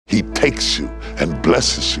he takes you and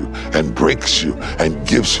blesses you and breaks you and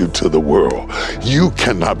gives you to the world. You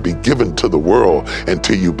cannot be given to the world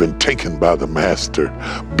until you've been taken by the Master,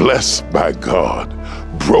 blessed by God,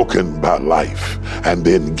 broken by life, and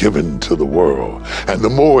then given to the world. And the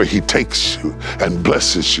more he takes you and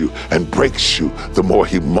blesses you and breaks you, the more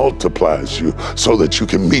he multiplies you so that you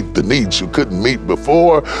can meet the needs you couldn't meet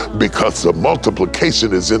before, because the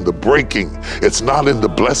multiplication is in the breaking. It's not in the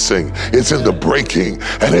blessing, it's in the breaking.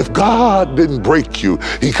 And if God didn't break you,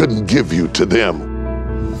 he couldn't give you to them.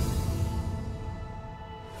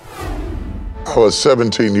 I was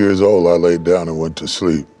 17 years old. I laid down and went to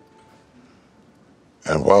sleep.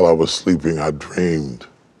 And while I was sleeping, I dreamed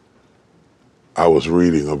I was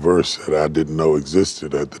reading a verse that I didn't know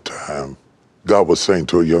existed at the time. God was saying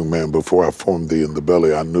to a young man, before I formed thee in the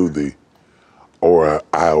belly, I knew thee, or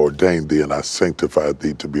I ordained thee, and I sanctified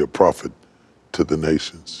thee to be a prophet to the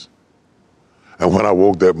nations. And when I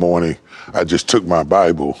woke that morning, I just took my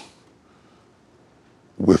Bible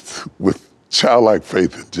with childlike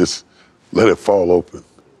faith and just let it fall open.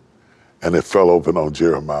 And it fell open on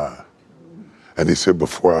Jeremiah. And he said,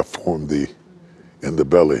 before I formed thee in the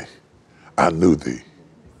belly, I knew thee,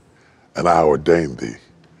 and I ordained thee,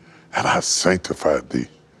 and I sanctified thee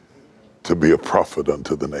to be a prophet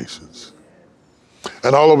unto the nations.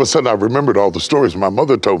 And all of a sudden, I remembered all the stories my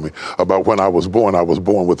mother told me about when I was born. I was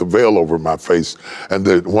born with a veil over my face,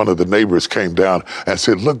 and one of the neighbors came down and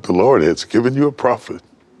said, look, the Lord has given you a prophet.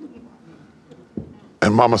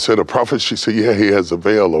 And Mama said, a prophet? She said, yeah, he has a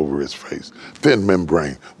veil over his face. Thin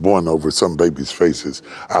membrane born over some babies' faces.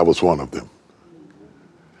 I was one of them.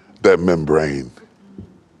 That membrane,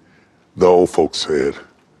 the old folks said,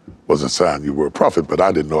 was a sign you were a prophet, but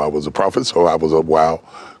I didn't know I was a prophet, so I was a wild,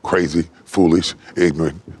 crazy, foolish,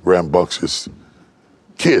 ignorant, rambunctious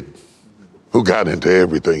kid who got into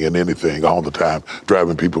everything and anything all the time,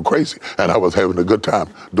 driving people crazy. And I was having a good time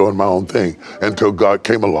doing my own thing until God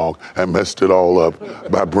came along and messed it all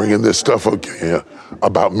up by bringing this stuff again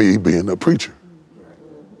about me being a preacher.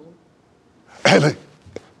 And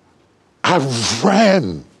I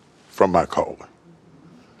ran from my calling.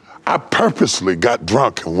 I purposely got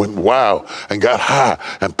drunk and went wild and got high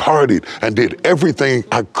and partied and did everything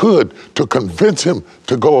I could to convince him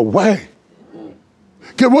to go away.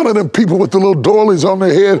 Get one of them people with the little doilies on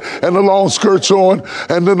their head and the long skirts on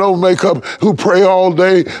and the no makeup who pray all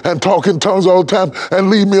day and talk in tongues all the time and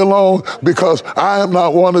leave me alone, because I am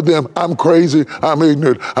not one of them. I'm crazy. I'm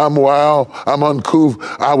ignorant. I'm wild. I'm uncouth.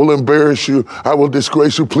 I will embarrass you. I will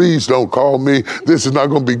disgrace you. Please don't call me. This is not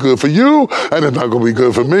going to be good for you, and it's not going to be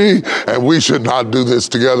good for me, and we should not do this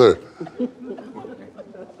together.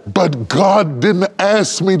 But God didn't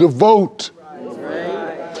ask me to vote.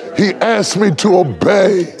 He asked me to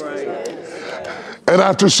obey. And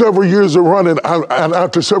after several years of running, and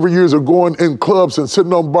after several years of going in clubs and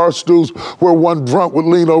sitting on bar stools where one drunk would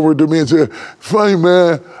lean over to me and say, funny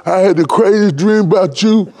man, I had the craziest dream about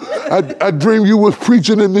you. I dreamed you was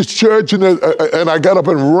preaching in this church, and I got up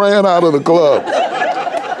and ran out of the club.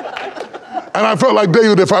 And I felt like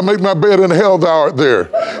David, if I make my bed in hell, thou art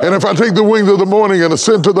there. And if I take the wings of the morning and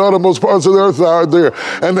ascend to the uttermost parts of the earth, thou art there.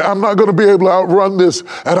 And I'm not going to be able to outrun this.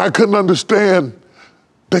 And I couldn't understand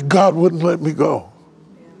that God wouldn't let me go.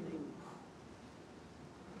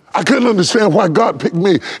 I couldn't understand why God picked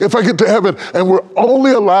me. If I get to heaven and we're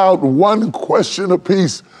only allowed one question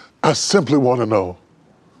apiece, I simply want to know,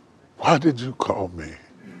 why did you call me?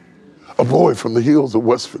 A boy from the hills of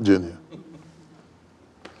West Virginia,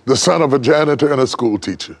 the son of a janitor and a school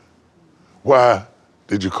teacher. Why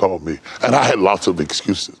did you call me? And I had lots of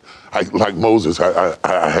excuses. Like Moses,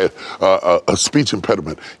 I had a speech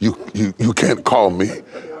impediment. You can't call me.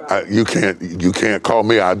 You can't call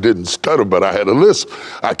me. I didn't stutter, but I had a lisp.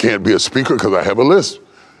 I can't be a speaker because I have a lisp.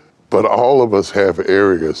 But all of us have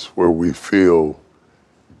areas where we feel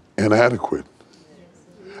inadequate.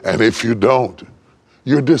 And if you don't,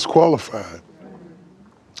 you're disqualified.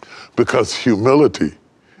 Because humility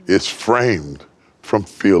is framed from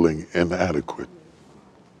feeling inadequate.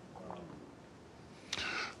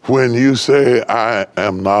 When you say, I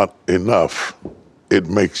am not enough, it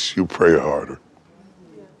makes you pray harder.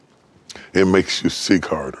 It makes you seek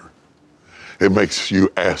harder. It makes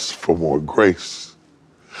you ask for more grace.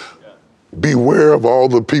 Beware of all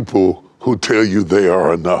the people who tell you they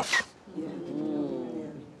are enough.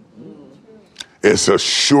 It's a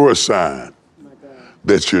sure sign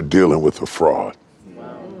that you're dealing with a fraud.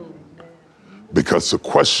 Because the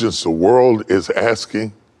questions the world is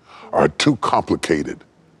asking are too complicated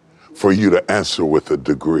for you to answer with a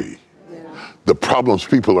degree. The problems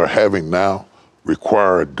people are having now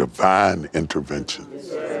require divine intervention.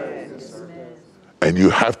 And you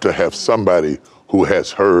have to have somebody who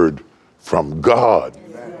has heard from God,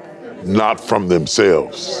 not from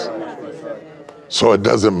themselves. So it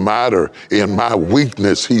doesn't matter. In my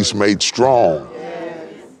weakness, he's made strong.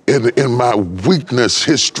 In my weakness,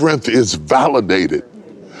 his strength is validated.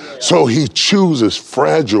 So he chooses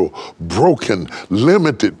fragile, broken,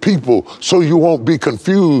 limited people so you won't be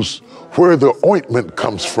confused where the ointment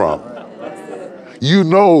comes from. You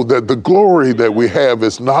know that the glory that we have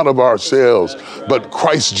is not of ourselves, but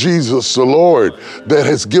Christ Jesus the Lord that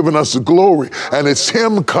has given us the glory. And it's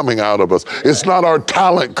him coming out of us. It's not our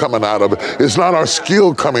talent coming out of it. It's not our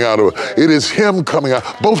skill coming out of it. It is him coming out,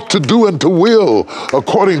 both to do and to will,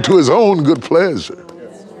 according to his own good pleasure.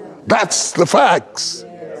 That's the facts.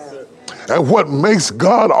 And what makes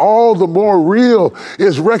God all the more real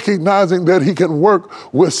is recognizing that he can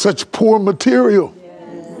work with such poor material.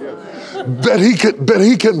 That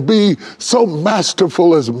he can be so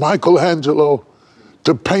masterful as Michelangelo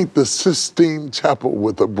to paint the Sistine Chapel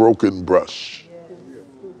with a broken brush.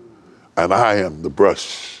 And I am the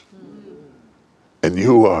brush. And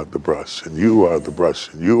you are the brush, and you are the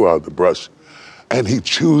brush, and you are the brush. And he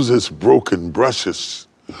chooses broken brushes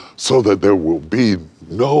so that there will be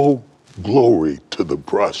no glory to the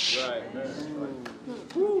brush,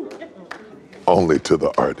 only to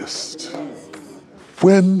the artist.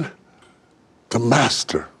 When the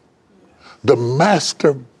master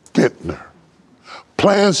vintner,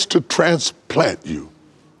 plans to transplant you,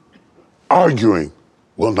 arguing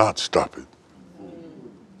will not stop it.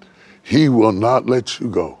 He will not let you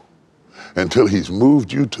go until he's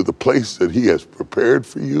moved you to the place that he has prepared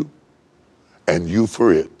for you and you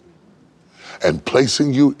for it. And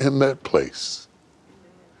placing you in that place,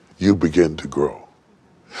 you begin to grow.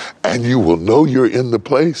 And you will know you're in the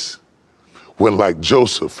place when, like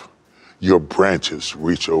Joseph, your branches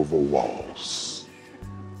reach over walls.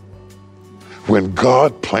 When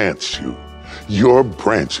God plants you, your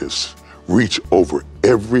branches reach over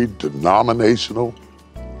every denominational,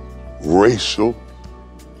 racial,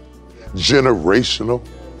 generational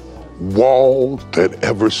wall that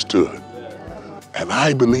ever stood. And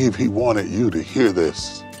I believe he wanted you to hear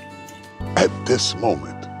this at this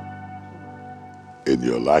moment in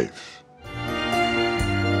your life.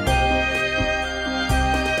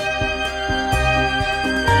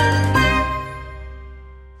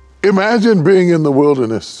 Imagine being in the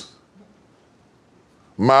wilderness,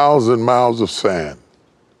 miles and miles of sand,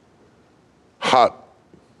 hot,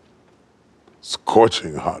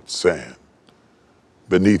 scorching hot sand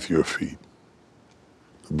beneath your feet,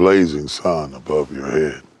 the blazing sun above your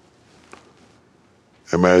head.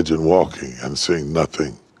 Imagine walking and seeing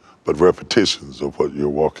nothing but repetitions of what you're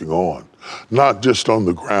walking on, not just on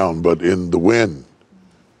the ground, but in the wind,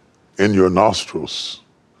 in your nostrils,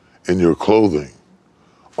 in your clothing,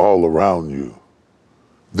 all around you.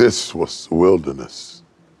 This was the wilderness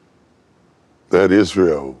that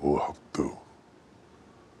Israel walked through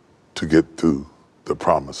to get through the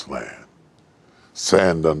promised land.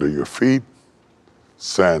 Sand under your feet,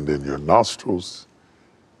 sand in your nostrils,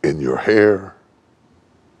 in your hair,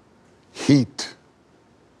 heat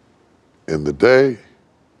in the day,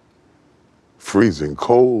 freezing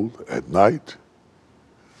cold at night.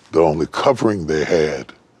 The only covering they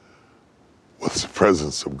had was the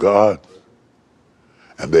presence of God,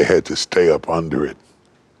 and they had to stay up under it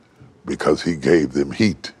because he gave them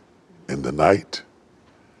heat in the night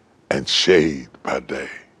and shade by day.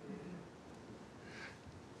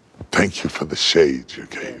 Thank you for the shade you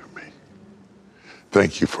gave me.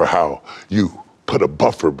 Thank you for how you put a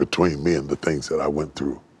buffer between me and the things that I went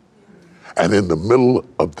through. And in the middle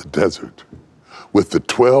of the desert, with the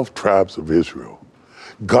 12 tribes of Israel,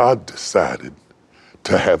 God decided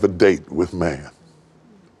to have a date with man.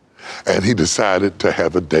 And he decided to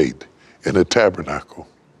have a date in a tabernacle.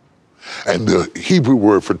 And the Hebrew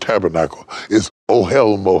word for tabernacle is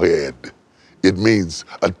ohel moed. It means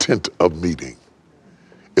a tent of meeting.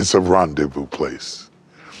 It's a rendezvous place.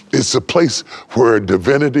 It's a place where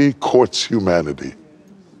divinity courts humanity.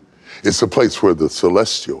 It's a place where the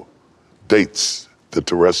celestial dates the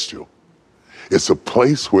terrestrial. It's a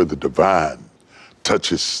place where the divine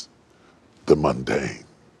touches the mundane.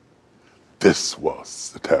 This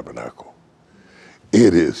was the tabernacle.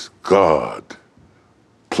 It is God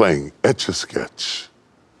playing Etch-a-Sketch,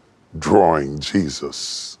 drawing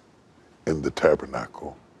Jesus in the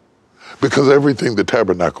tabernacle. Because everything the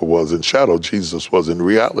tabernacle was in shadow, Jesus was in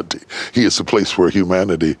reality. He is the place where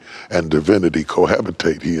humanity and divinity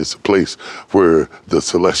cohabitate. He is the place where the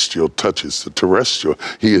celestial touches the terrestrial.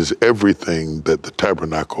 He is everything that the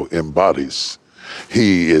tabernacle embodies.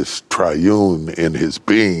 He is triune in his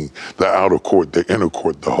being, the outer court, the inner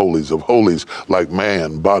court, the holies of holies, like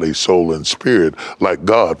man, body, soul, and spirit, like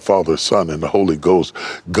God, Father, Son, and the Holy Ghost.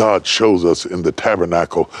 God shows us in the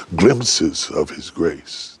tabernacle glimpses of his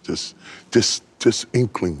grace, just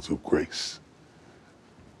inklings of grace,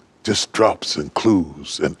 just drops and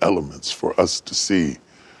clues and elements for us to see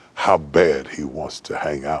how bad he wants to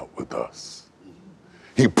hang out with us.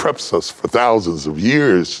 He preps us for thousands of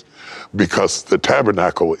years because the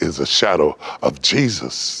tabernacle is a shadow of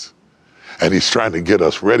Jesus. And he's trying to get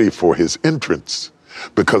us ready for his entrance,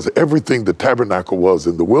 because everything the tabernacle was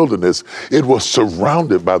in the wilderness, it was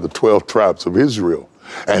surrounded by the 12 tribes of Israel.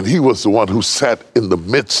 And he was the one who sat in the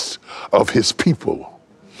midst of his people.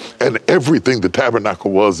 And everything the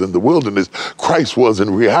tabernacle was in the wilderness, Christ was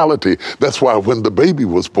in reality. That's why when the baby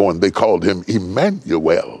was born, they called him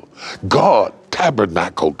Emmanuel. God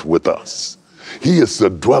tabernacled with us. He is the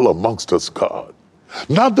dweller amongst us, God.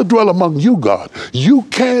 Not to dwell among you, God. You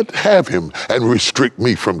can't have him and restrict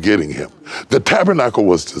me from getting him. The tabernacle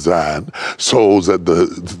was designed so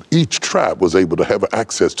that each tribe was able to have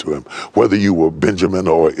access to him, whether you were Benjamin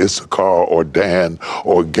or Issachar or Dan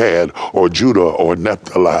or Gad or Judah or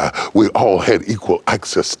Naphtali. We all had equal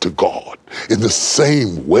access to God. In the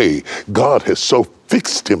same way, God has so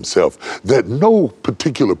fixed himself that no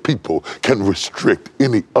particular people can restrict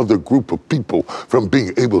any other group of people from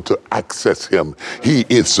being able to access him. He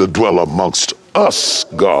is the dweller amongst us,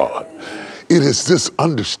 God. It is this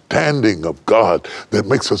understanding of God that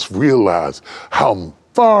makes us realize how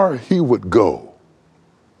far he would go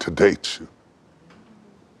to date you.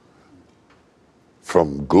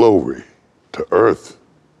 From glory to earth,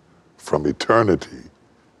 from eternity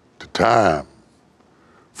to time,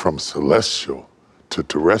 from celestial to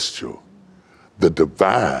terrestrial, the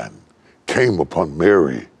divine came upon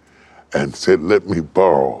Mary and said, let me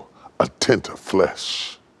borrow a tent of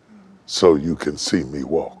flesh so you can see me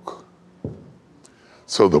walk.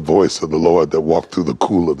 So the voice of the Lord that walked through the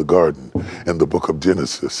cool of the garden in the book of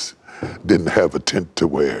Genesis didn't have a tent to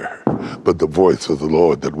wear, but the voice of the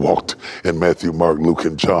Lord that walked in Matthew, Mark, Luke,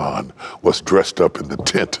 and John was dressed up in the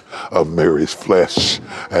tent of Mary's flesh.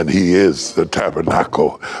 And he is the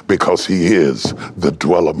tabernacle because he is the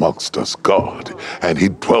dwell amongst us God. And he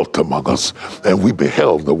dwelt among us, and we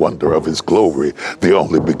beheld the wonder of his glory, the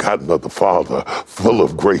only begotten of the Father, full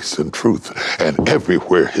of grace and truth. And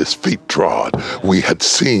everywhere his feet trod, we had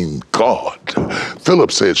seen God.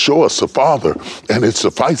 Philip said, show us the Father, and it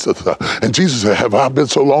sufficeth us. And Jesus said, have I been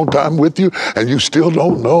so long time with you, and you still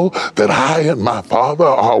don't know that I and my Father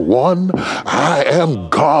are one? I am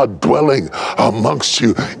God dwelling amongst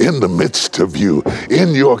you, in the midst of you,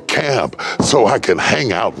 in your camp, so I can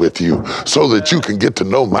hang out with you, so that you can get to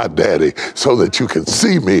know my daddy, so that you can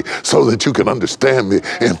see me, so that you can understand me.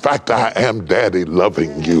 In fact, I am daddy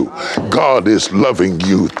loving you. God is loving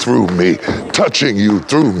you through me, touching you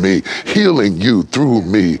through me, healing you through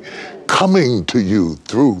me, coming to you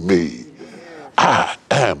through me. I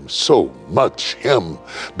am so much him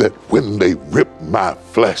that when they rip my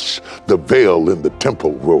flesh, the veil in the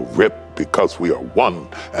temple will rip, because we are one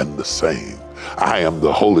and the same. I am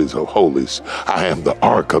the holies of holies. I am the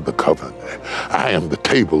ark of the covenant. I am the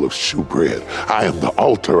table of shewbread. I am the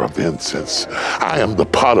altar of incense. I am the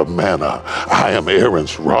pot of manna. I am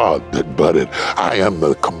Aaron's rod that budded. I am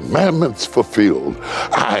the commandments fulfilled.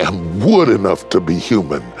 I am wood enough to be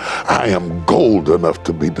human. I am gold enough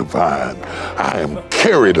to be divine. I am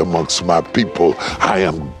carried amongst my people. I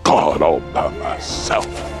am God all by myself.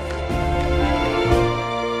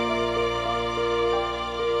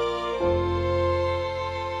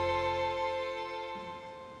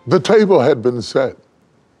 The table had been set,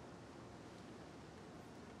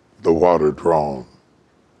 the water drawn,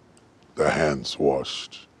 the hands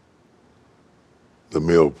washed, the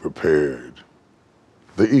meal prepared,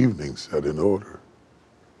 the evening set in order.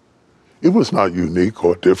 It was not unique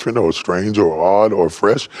or different or strange or odd or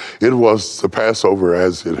fresh. It was the Passover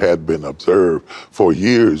as it had been observed for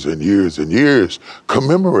years and years and years,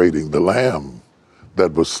 commemorating the lamb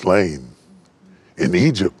that was slain in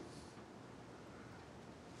Egypt.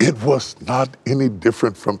 It was not any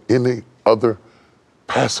different from any other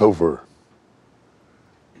Passover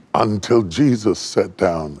until Jesus sat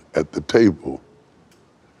down at the table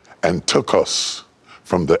and took us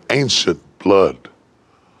from the ancient blood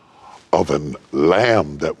of a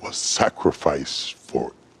lamb that was sacrificed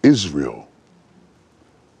for Israel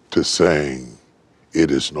to saying, it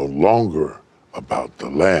is no longer about the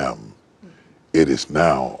lamb, it is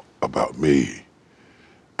now about me.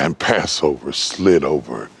 And Passover slid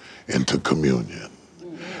over into communion.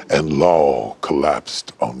 and law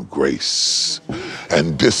collapsed on grace,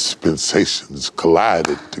 and dispensations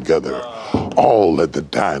collided together, all at the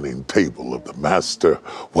dining table of the Master,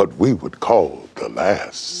 what we would call the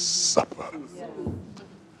Last Supper.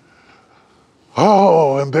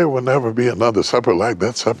 Oh, and there will never be another supper like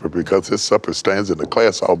that supper, because this supper stands in a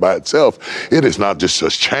class all by itself. It is not just a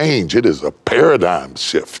change, it is a paradigm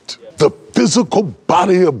shift. The physical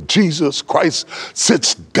body of Jesus Christ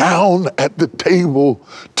sits down at the table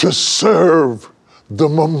to serve the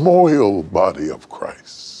memorial body of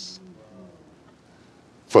Christ.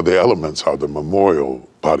 For the elements are the memorial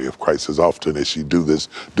body of Christ. As often as you do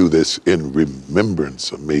this in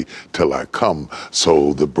remembrance of me till I come.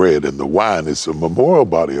 So the bread and the wine is the memorial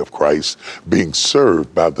body of Christ being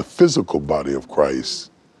served by the physical body of Christ,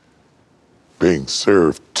 being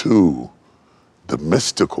served to the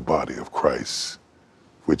mystical body of Christ,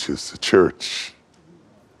 which is the church,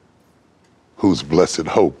 whose blessed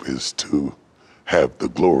hope is to have the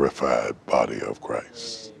glorified body of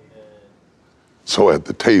Christ. So at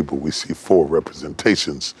the table, we see four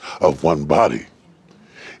representations of one body.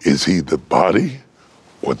 Is he the body,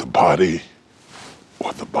 or the body,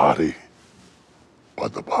 or the body, or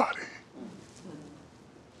the body?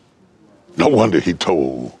 No wonder he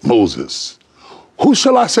told Moses, who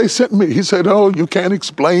shall I say sent me? He said, oh, you can't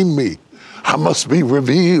explain me. I must be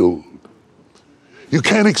revealed. You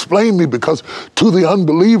can't explain me, because to the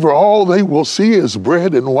unbeliever, all they will see is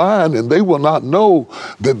bread and wine, and they will not know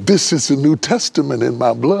that this is the New Testament in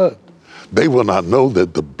my blood. They will not know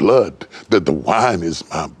that the wine is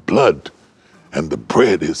my blood and the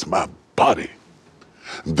bread is my body.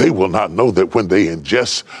 They will not know that when they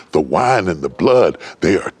ingest the wine and the blood,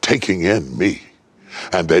 they are taking in me.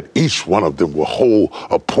 And that each one of them will hold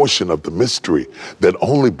a portion of the mystery that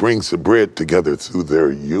only brings the bread together through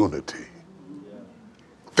their unity.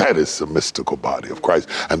 That is the mystical body of Christ.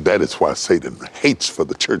 And that is why Satan hates for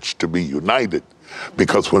the church to be united.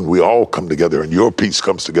 Because when we all come together, and your piece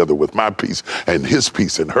comes together with my piece, and his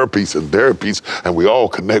piece and her piece and their piece, and we all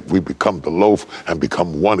connect, we become the loaf and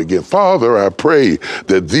become one again. Father, I pray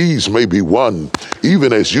that these may be one,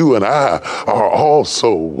 even as you and I are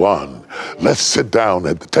also one. Let's sit down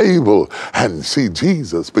at the table and see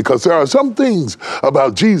Jesus, because there are some things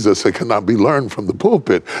about Jesus that cannot be learned from the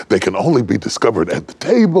pulpit. They can only be discovered at the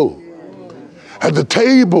table. At the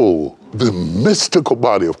table, the mystical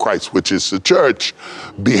body of Christ, which is the church,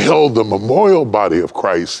 beheld the memorial body of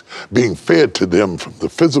Christ being fed to them from the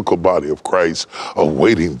physical body of Christ,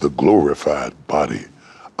 awaiting the glorified body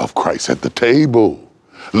of Christ at the table.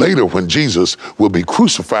 Later, when Jesus will be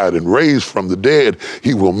crucified and raised from the dead,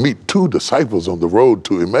 he will meet two disciples on the road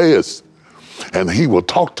to Emmaus. And he will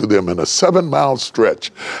talk to them in a 7-mile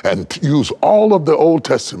stretch and use all of the Old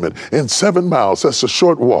Testament in 7 miles. That's a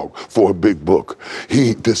short walk for a big book.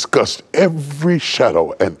 He discussed every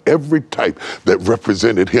shadow and every type that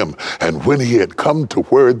represented him. And when he had come to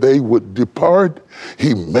where they would depart,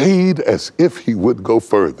 he made as if he would go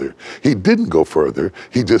further. He didn't go further.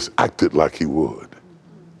 He just acted like he would.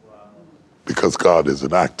 Because God is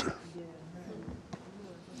an actor.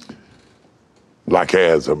 Like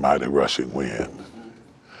as a mighty rushing wind,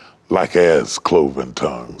 like as cloven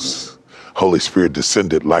tongues. Holy Spirit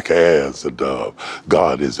descended like as a dove.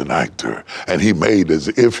 God is an actor, and he made as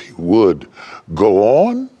if he would go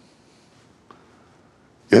on.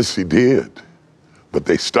 Yes, he did, but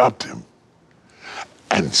they stopped him.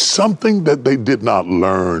 And something that they did not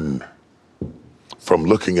learn from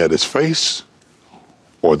looking at his face,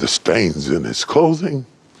 or the stains in his clothing,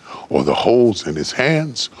 or the holes in his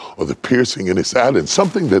hands, or the piercing in his side, and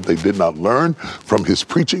something that they did not learn from his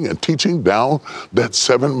preaching and teaching down that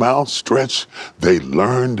 7-mile stretch, they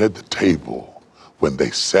learned at the table when they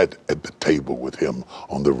sat at the table with him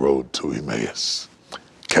on the road to Emmaus.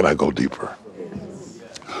 Can I go deeper?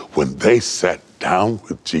 When they sat down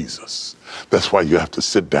with Jesus. That's why you have to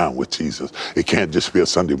sit down with Jesus. It can't just be a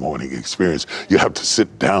Sunday morning experience. You have to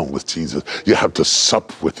sit down with Jesus. You have to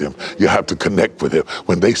sup with him. You have to connect with him.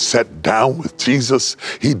 When they sat down with Jesus,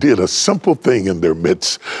 he did a simple thing in their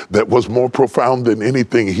midst that was more profound than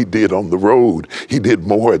anything he did on the road. He did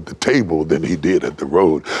more at the table than he did at the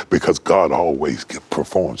road, because God always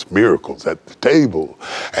performs miracles at the table.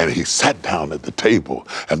 And he sat down at the table,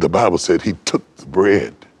 and the Bible said he took the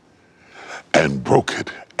bread and broke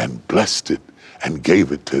it and blessed it and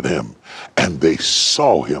gave it to them. And they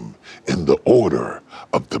saw him in the order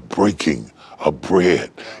of the breaking of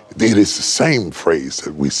bread. It is the same phrase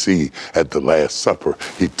that we see at the Last Supper.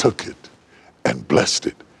 He took it and blessed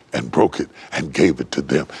it and broke it and gave it to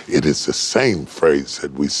them. It is the same phrase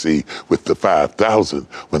that we see with the 5,000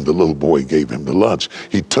 when the little boy gave him the lunch.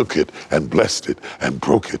 He took it and blessed it and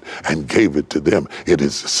broke it and gave it to them. It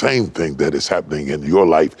is the same thing that is happening in your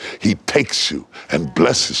life. He takes you and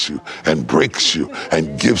blesses you and breaks you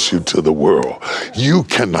and gives you to the world. You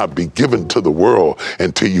cannot be given to the world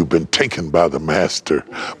until you've been taken by the Master,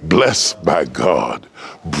 blessed by God,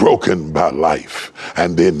 broken by life,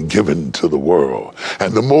 and then given to the world.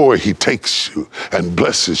 And the more he takes you and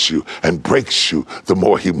blesses you and breaks you, the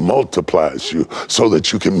more he multiplies you so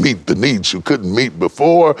that you can meet the needs you couldn't meet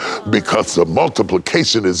before, because the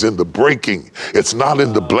multiplication is in the breaking. It's not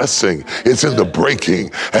in the blessing, it's in the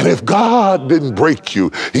breaking. And if God didn't break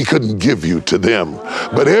you, he couldn't give you to them.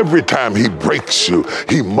 But every time he breaks you,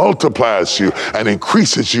 he multiplies you and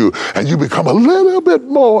increases you, and you become a little bit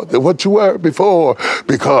more than what you were before,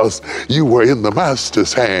 because you were in the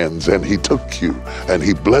Master's hands, and he took you and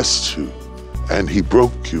he blessed you and he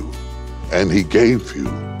broke you and he gave you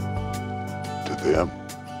to them.